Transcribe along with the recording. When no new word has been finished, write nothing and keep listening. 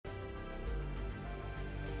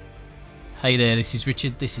Hey there, this is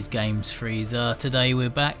Richard, this is Games Freezer. Today we're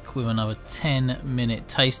back with another 10-minute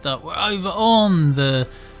taster. We're over on the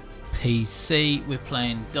PC. We're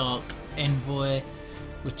playing Dark Envoy,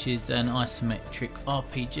 which is an isometric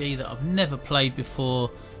RPG that I've never played before.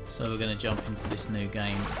 So we're going to jump into this new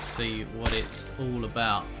game to see what it's all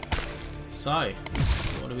about. So,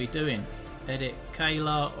 what are we doing? Edit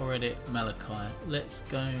Kayla or edit Malachi? Let's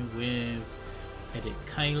go with edit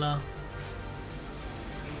Kayla.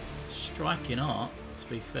 Striking art, to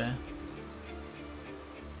be fair.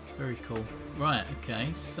 Very cool. Right, okay,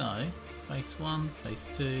 so face 1, face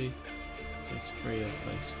 2, face 3 or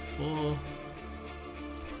face 4.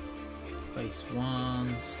 Face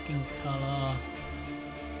 1, skin colour.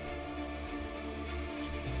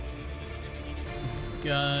 There we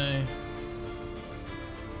go.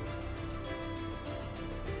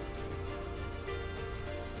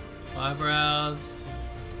 Eyebrows.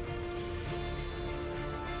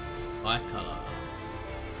 Eye colour.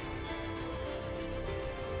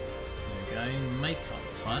 There we go. Makeup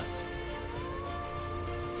type.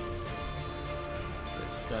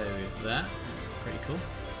 Let's go with that. That's pretty cool.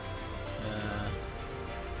 Yeah,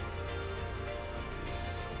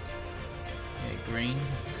 green.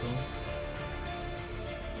 That's cool.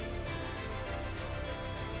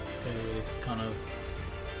 Go with this kind of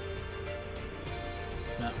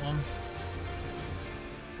that one.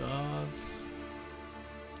 Gauze.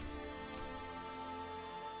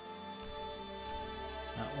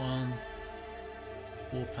 That one.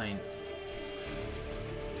 War paint.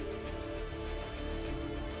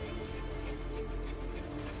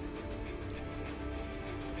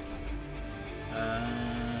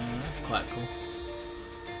 That's quite cool.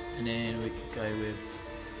 And then we could go with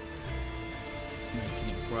making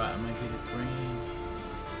it brighter, maybe the green.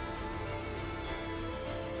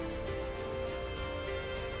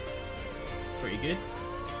 Pretty good.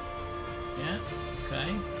 Yeah,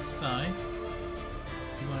 okay, so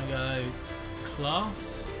you want to go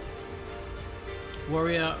class,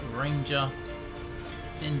 warrior, ranger,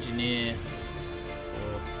 engineer,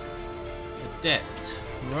 or adept.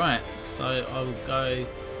 Right, so I will go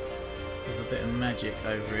with a bit of magic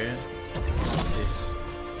over here. What's this?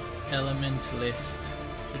 Elementalist,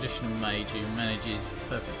 traditional mage who manages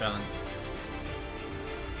perfect balance.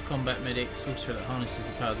 Combat medic, sorcerer that harnesses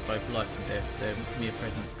the powers of both life and death. Their mere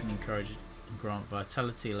presence can encourage and grant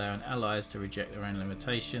vitality, allowing allies to reject their own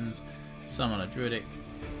limitations. Summon a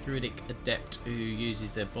druidic adept who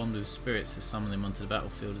uses their bond with spirits to summon them onto the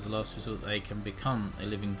battlefield. As a last resort, they can become a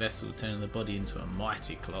living vessel, turning the body into a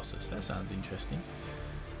mighty colossus. That sounds interesting.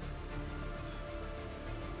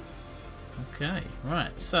 Okay,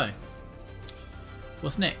 right, so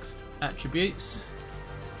what's next? Attributes.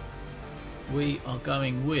 We are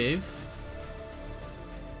going with,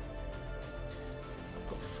 I've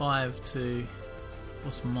got 5 to,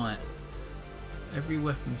 what's might? Every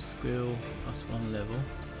weapon skill plus 1 level.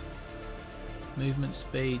 Movement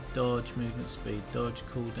speed, dodge,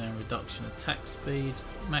 cooldown, reduction, attack speed,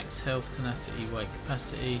 max health, tenacity, weight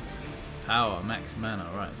capacity, power, max mana.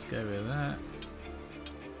 Right, let's go with that.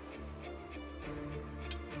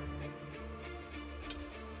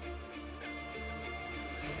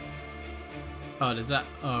 Oh, does that?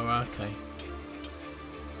 Oh, okay.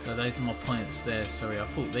 So those are my points there. Sorry, I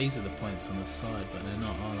thought these were the points on the side, but they're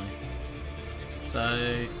not, are they?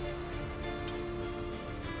 So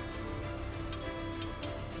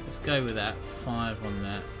let's go with that. 5 on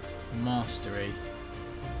that. Mastery.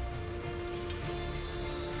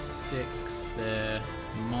 6 there.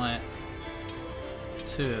 Might.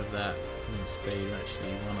 2 of that. And then speed.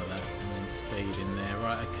 Actually, 1 of that. And then speed in there.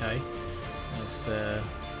 Right, okay. That's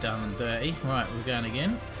down and dirty. Right, we're going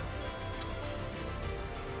again.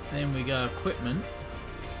 Then we go equipment.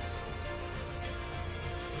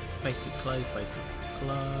 Basic clothes, basic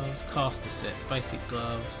gloves, caster set, basic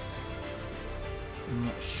gloves. I'm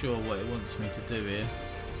not sure what it wants me to do here.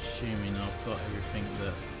 Assuming I've got everything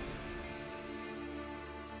that...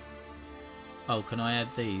 Oh, can I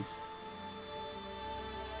add these?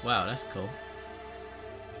 Wow, that's cool.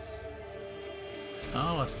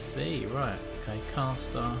 Oh, I see, right. Okay,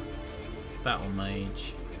 caster, battle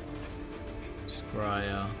mage,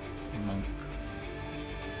 scryer, monk.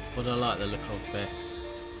 What do I like the look of best?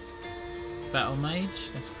 Battle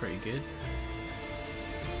mage, that's pretty good.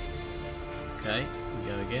 Okay, we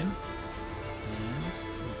go again. And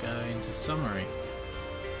we go into summary.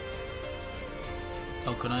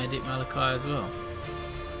 Oh, can I edit Malachi as well?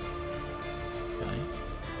 Okay.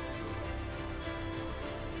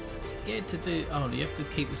 Get to do. Oh, you have to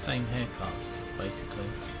keep the same haircuts, basically.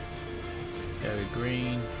 Let's go with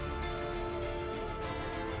green.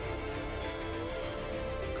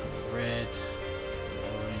 red,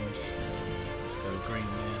 orange. Let's go green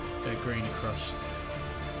there. Go green across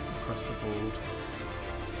the board.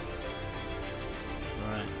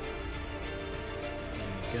 Right.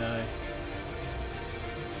 There we go.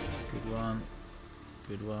 Good one.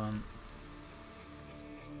 Good one.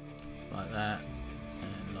 Like that.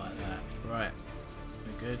 And like that. Right.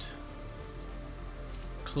 We're good.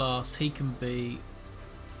 Class, he can be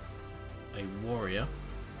a warrior.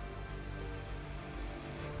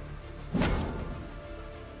 Good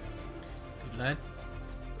lad.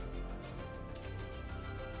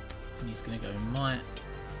 And he's going to go might,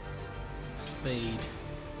 speed,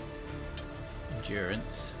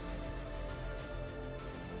 endurance.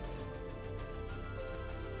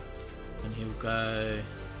 And he'll go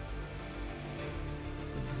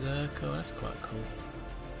berserker. That's quite cool.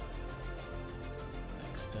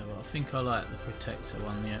 I think I like the protector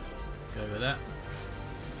one. Yeah, go with that.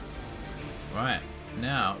 Right,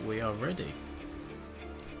 now we are ready.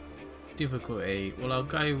 Difficulty, well, I'll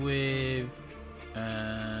go with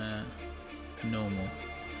normal.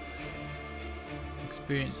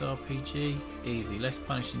 Experience RPG, easy. Less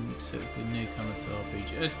punishing sort of for newcomers to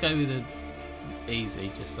RPG. Let's go with a easy,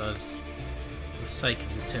 just as for the sake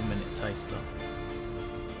of the 10-minute taster.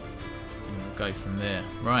 And we'll go from there.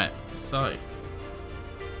 Right, so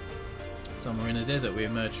somewhere in the desert we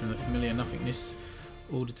emerge from the familiar nothingness,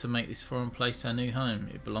 ordered to make this foreign place our new home.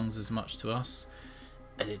 It belongs as much to us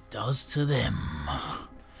as it does to them.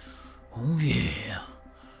 Oh yeah,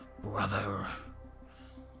 brother.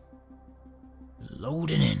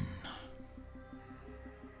 Loading in.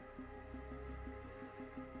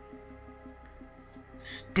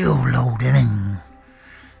 Still loading in.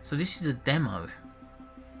 So this is a demo,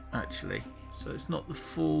 actually. So it's not the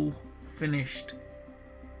full finished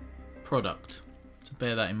product, so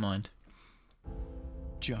bear that in mind.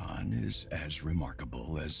 John is as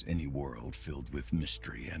remarkable as any world filled with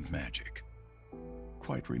mystery and magic.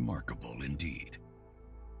 Quite remarkable indeed.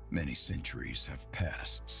 Many centuries have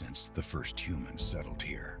passed since the first humans settled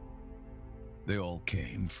here. They all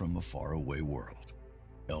came from a faraway world,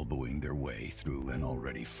 elbowing their way through an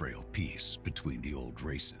already frail peace between the old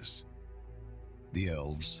races. The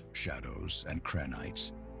elves, shadows, and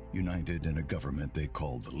Kranites, united in a government they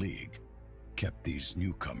called the League, kept these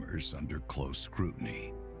newcomers under close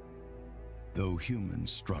scrutiny. Though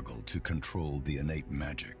humans struggled to control the innate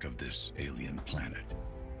magic of this alien planet,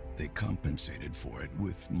 they compensated for it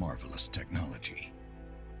with marvelous technology.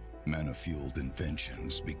 Mana-fueled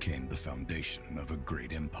inventions became the foundation of a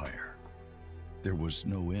great empire. There was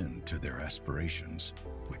no end to their aspirations,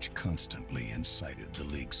 which constantly incited the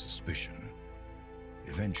League's suspicion.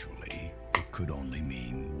 Eventually, it could only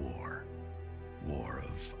mean war. War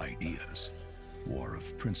of ideas, war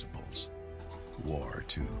of principles, war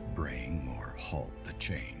to bring or halt the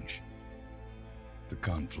change. The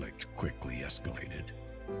conflict quickly escalated,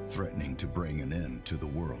 threatening to bring an end to the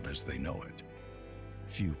world as they know it.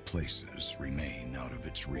 Few places remain out of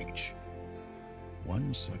its reach.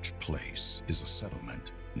 One such place is a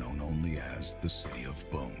settlement known only as the City of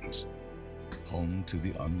Bones, home to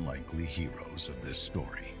the unlikely heroes of this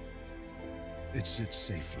story. It sits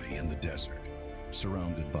safely in the desert,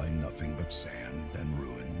 surrounded by nothing but sand and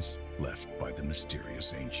ruins left by the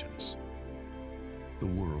mysterious ancients. The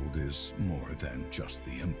world is more than just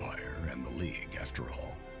the Empire and the League, after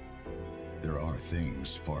all. There are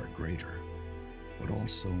things far greater, but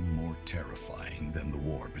also more terrifying than the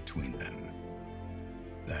war between them.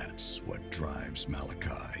 That's what drives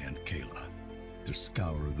Malachi and Kayla to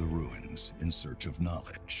scour the ruins in search of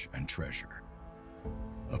knowledge and treasure.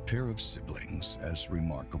 A pair of siblings as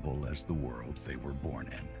remarkable as the world they were born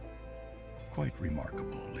in. Quite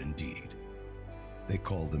remarkable indeed. They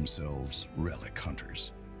call themselves relic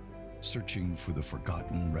hunters, searching for the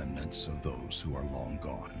forgotten remnants of those who are long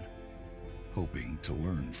gone, hoping to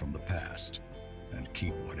learn from the past and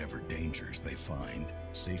keep whatever dangers they find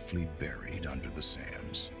safely buried under the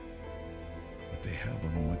sands. But they have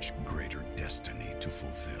a much greater destiny to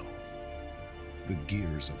fulfill. The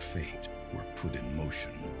gears of fate were put in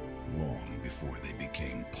motion long before they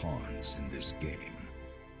became pawns in this game.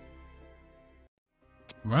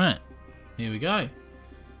 Right, here we go.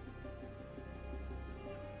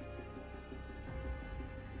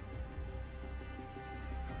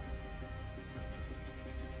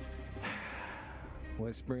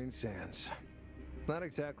 Whispering Sands. Not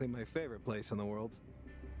exactly my favorite place in the world.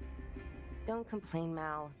 Don't complain,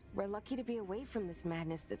 Mal. We're lucky to be away from this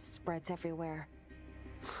madness that spreads everywhere.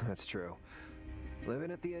 That's true.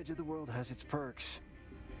 Living at the edge of the world has its perks.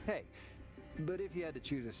 Hey, but if you had to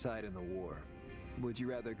choose a side in the war, would you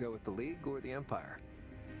rather go with the League or the Empire?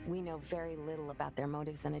 We know very little about their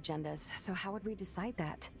motives and agendas, so how would we decide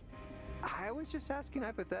that? I was just asking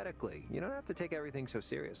hypothetically. You don't have to take everything so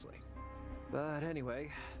seriously. But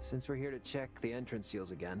anyway, since we're here to check the entrance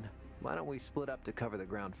seals again, why don't we split up to cover the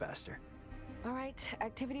ground faster? All right,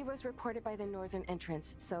 activity was reported by the northern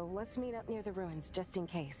entrance, so let's meet up near the ruins just in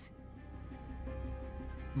case.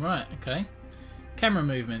 Right, okay. Camera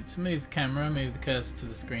movement. To move the camera, move the cursor to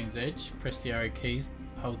the screen's edge, press the arrow keys,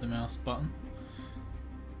 hold the mouse button.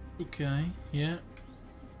 Okay, yeah.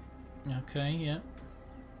 Okay, yeah.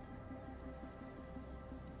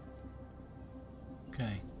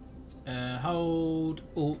 Okay. Hold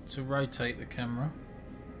Alt to rotate the camera.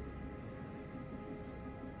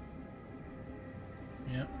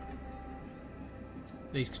 Yep.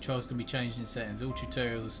 These controls can be changed in settings. All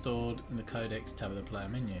tutorials are stored in the Codex tab of the player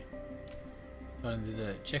menu.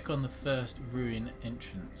 Check on the first ruin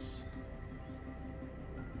entrance.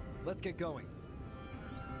 Let's get going.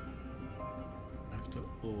 After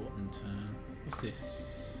Alt and turn. What's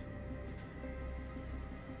this?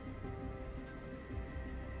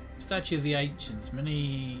 Statue of the Ancients.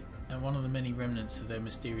 One of the many remnants of their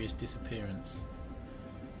mysterious disappearance.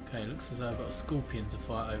 Okay, looks as though I've got a scorpion to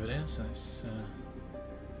fight over there, so let's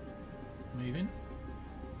move in.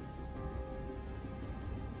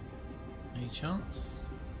 Any chance?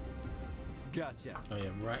 Gotcha. Oh yeah,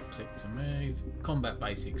 right click to move. Combat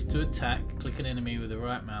basics. To attack, click an enemy with the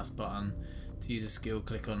right mouse button. To use a skill,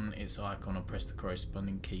 click on its icon or press the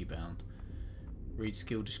corresponding keybound. Read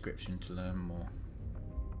skill description to learn more.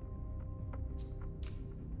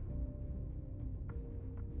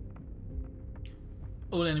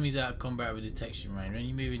 All enemies out of combat have a detection range. When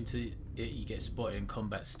you move into it, you get spotted and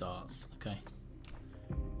combat starts. Okay.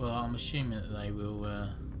 Well, I'm assuming that they will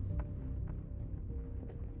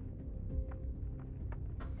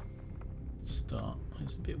start.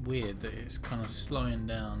 It's a bit weird that it's kind of slowing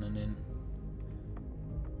down and then.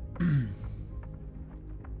 Am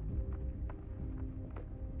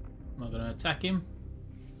I going to attack him?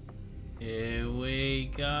 Here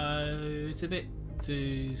we go. It's a bit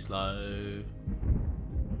too slow.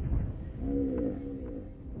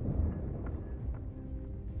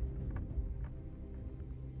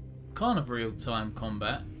 Kind of real-time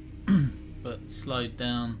combat, but slowed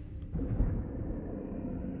down.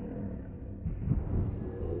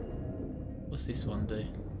 What's this one do?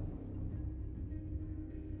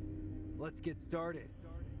 Let's get started.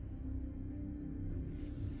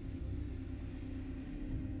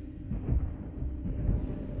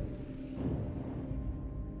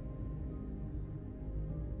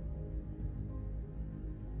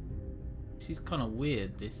 This is kind of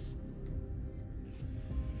weird, this.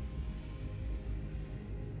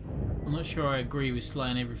 I'm not sure I agree with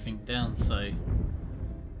slowing everything down so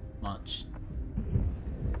much.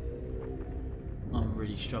 I'm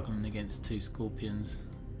really struggling against two scorpions.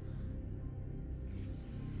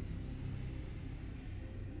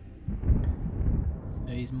 So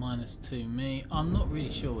he's -2 me. I'm not really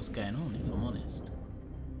sure what's going on, if I'm honest.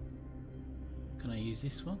 Can I use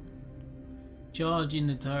this one? Charge in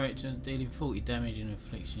the direction of dealing 40 damage and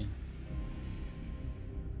affliction.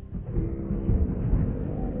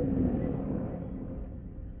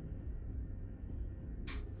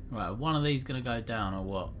 Right, one of these gonna go down or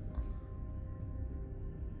what?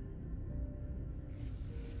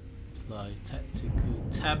 Slow, tactical,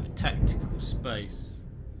 tab tactical space.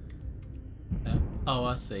 Oh,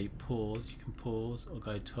 I see. Pause. You can pause or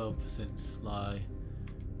go 12% slow.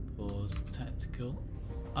 Pause, tactical.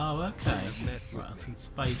 Oh, okay. Right, that's in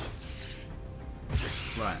space.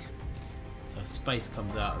 Right. So space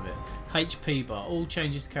comes out of it. HP bar. All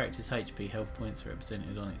changes to character's HP. Health points are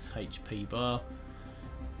represented on its HP bar.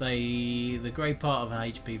 The grey part of an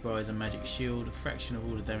HP bar is a magic shield. A fraction of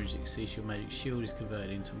all the damage that exceeds your magic shield is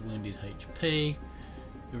converted into wounded HP.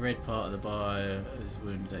 The red part of the bar is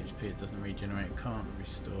wounded HP. It doesn't regenerate. Can't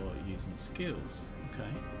restore using skills. Okay.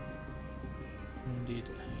 Wounded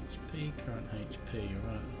HP, current HP.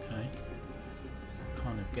 Right. Okay.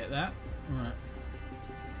 Kind of get that. Right.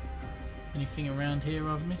 Anything around here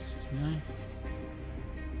I've missed? No.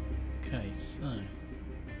 Okay. So.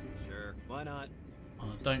 Sure. Why not?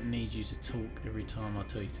 I don't need you to talk every time I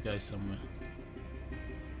tell you to go somewhere.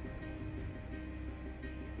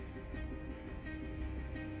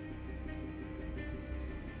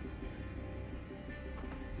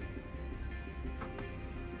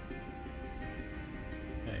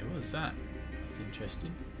 Okay, what was that? That's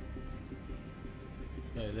interesting.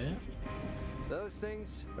 Go there. Those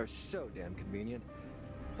things are so damn convenient.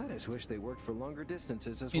 I just wish they worked for longer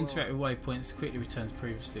distances as well. Interactive waypoints quickly returns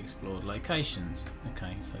previously explored locations.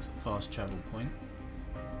 Okay, so it's a fast travel point.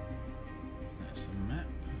 That's a map.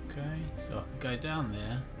 Okay, so I can go down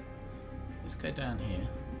there. Let's go down here.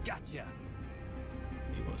 Gotcha.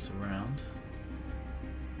 See what's around.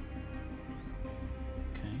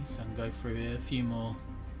 Okay, so I can go through here. A few more.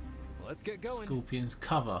 Let's get going. Scorpions.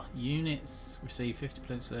 Cover. Units receive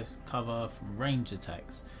 50% less cover from range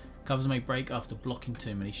attacks. Covers may break after blocking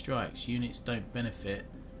too many strikes. Units don't benefit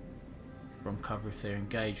from cover if they're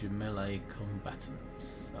engaged with melee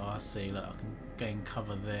combatants. Oh, I see. Look, I can gain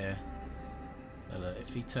cover there. So look,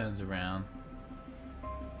 if he turns around,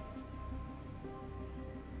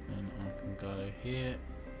 then I can go here.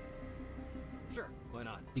 Sure, why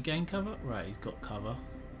not? Did he gain cover? Right, he's got cover.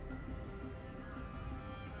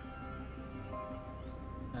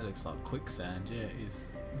 That looks like quicksand. Yeah, it is.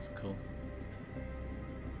 That's cool.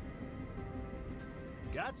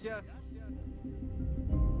 Gotcha.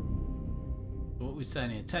 What we're saying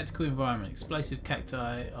here, tactical environment. Explosive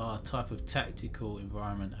cacti are a type of tactical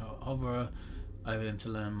environment. Hover over them to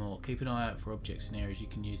learn more. Keep an eye out for objects and areas you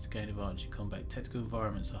can use to gain advantage in combat. Tactical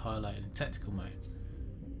environments are highlighted in tactical mode.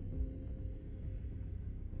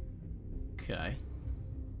 Okay.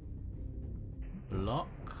 Block.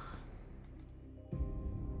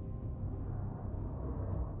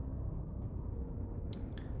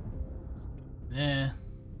 There.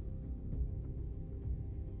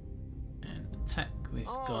 And attack this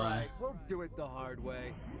guy. Alright, we'll do it the hard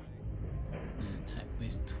way. And attack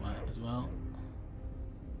this twat as well.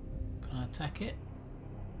 Can I attack it?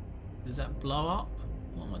 Does that blow up?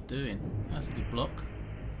 What am I doing? That's a good block.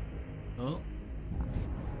 Oh.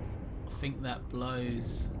 I think that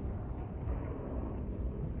blows.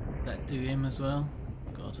 Does that do him as well?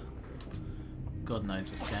 God knows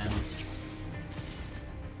what's going on.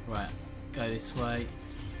 Right, go this way.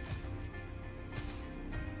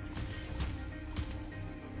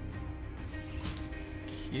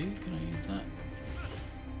 Q, can I use that?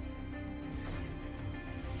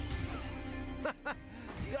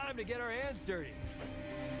 Time to get our hands dirty.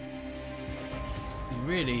 He's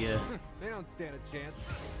really They don't stand a chance.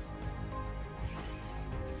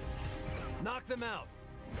 Knock them out.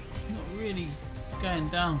 not really going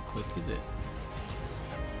down quick, is it?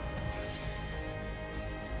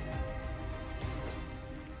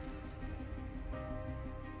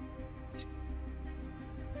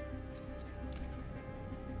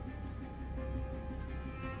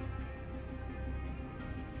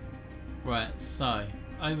 Right, so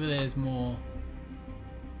over there's more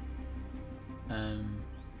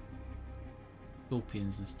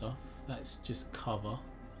scorpions and stuff. That's just cover.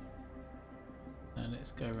 Now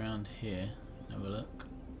let's go around here and have a look.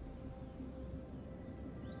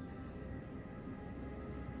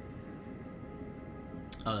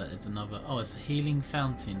 Oh, there's another. Oh, it's a healing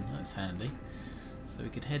fountain. That's handy. So we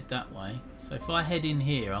could head that way. So if I head in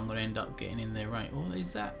here, I'm going to end up getting in there, right? Oh,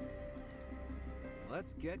 is that?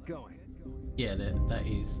 Let's get going. Yeah, that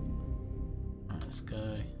is. Right, let's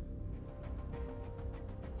go.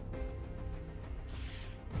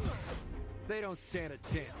 They don't stand a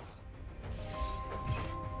chance.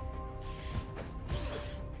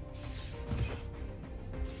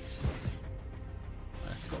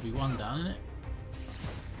 That's got to be one down, isn't it?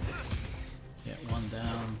 Yeah, one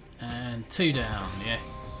down and two down.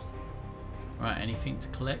 Yes. Right, anything to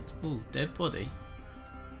collect? Oh, dead body.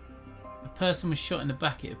 The person was shot in the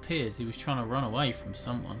back. It appears he was trying to run away from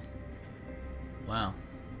someone. Wow.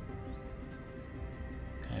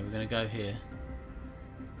 Okay, we're gonna go here.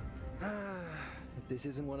 If this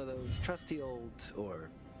isn't one of those trusty old, or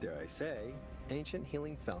dare I say, ancient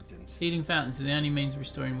healing fountains. Healing fountains are the only means of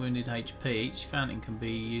restoring wounded HP. Each fountain can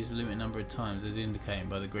be used a limited number of times, as indicated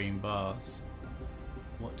by the green bars.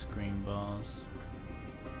 What green bars?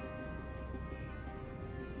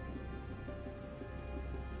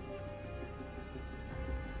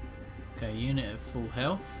 Okay, unit at full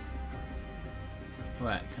health.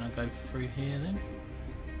 Right, can I go through here then?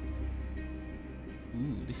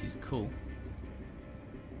 Ooh, this is cool.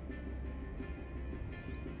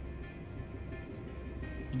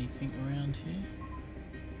 Anything around here?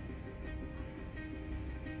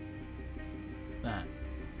 That.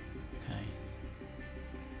 Okay.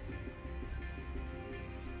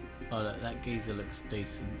 Oh, look, that geezer looks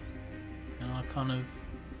decent. Can I kind of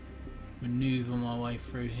maneuver my way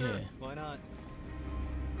through here? Why not?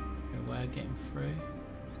 Is there a way of getting through?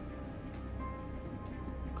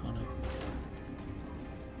 Kind of.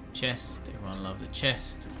 Chest. Everyone loves a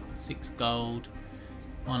chest. 6 gold,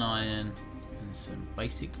 1 iron, and some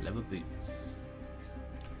basic leather boots.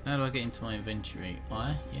 How do I get into my inventory?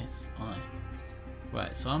 I? Yes, I.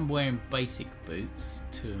 Right, so I'm wearing basic boots,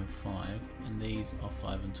 2 and 5, and these are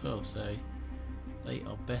 5 and 12, so they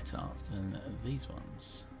are better than these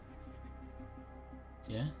ones.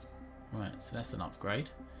 Yeah? Right, so that's an upgrade.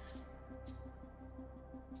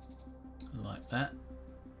 Like that.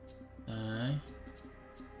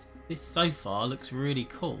 This so far looks really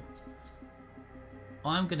cool.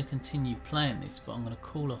 I'm going to continue playing this, but I'm going to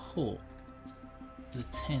call a halt to the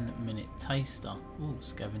 10-minute taster. Ooh,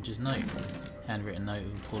 scavenger's note. Handwritten note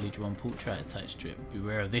with a poorly drawn portrait attached to it.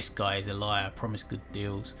 Beware of this guy, he's a liar, promised good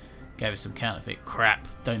deals, gave us some counterfeit crap,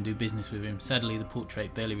 don't do business with him. Sadly, the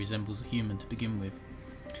portrait barely resembles a human to begin with.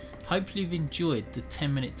 Hopefully you've enjoyed the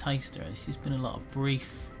 10-minute taster. This has been a lot of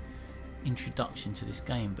brief introduction to this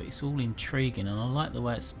game, but it's all intriguing and I like the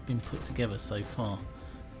way it's been put together so far.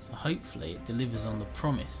 So hopefully it delivers on the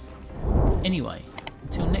promise. Anyway,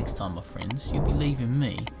 until next time my friends, you'll be leaving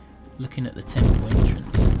me looking at the temple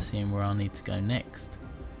entrance, seeing where I need to go next.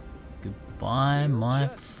 Goodbye my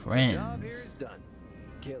friends. The job here is done.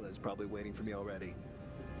 Kayla's probably waiting for me already.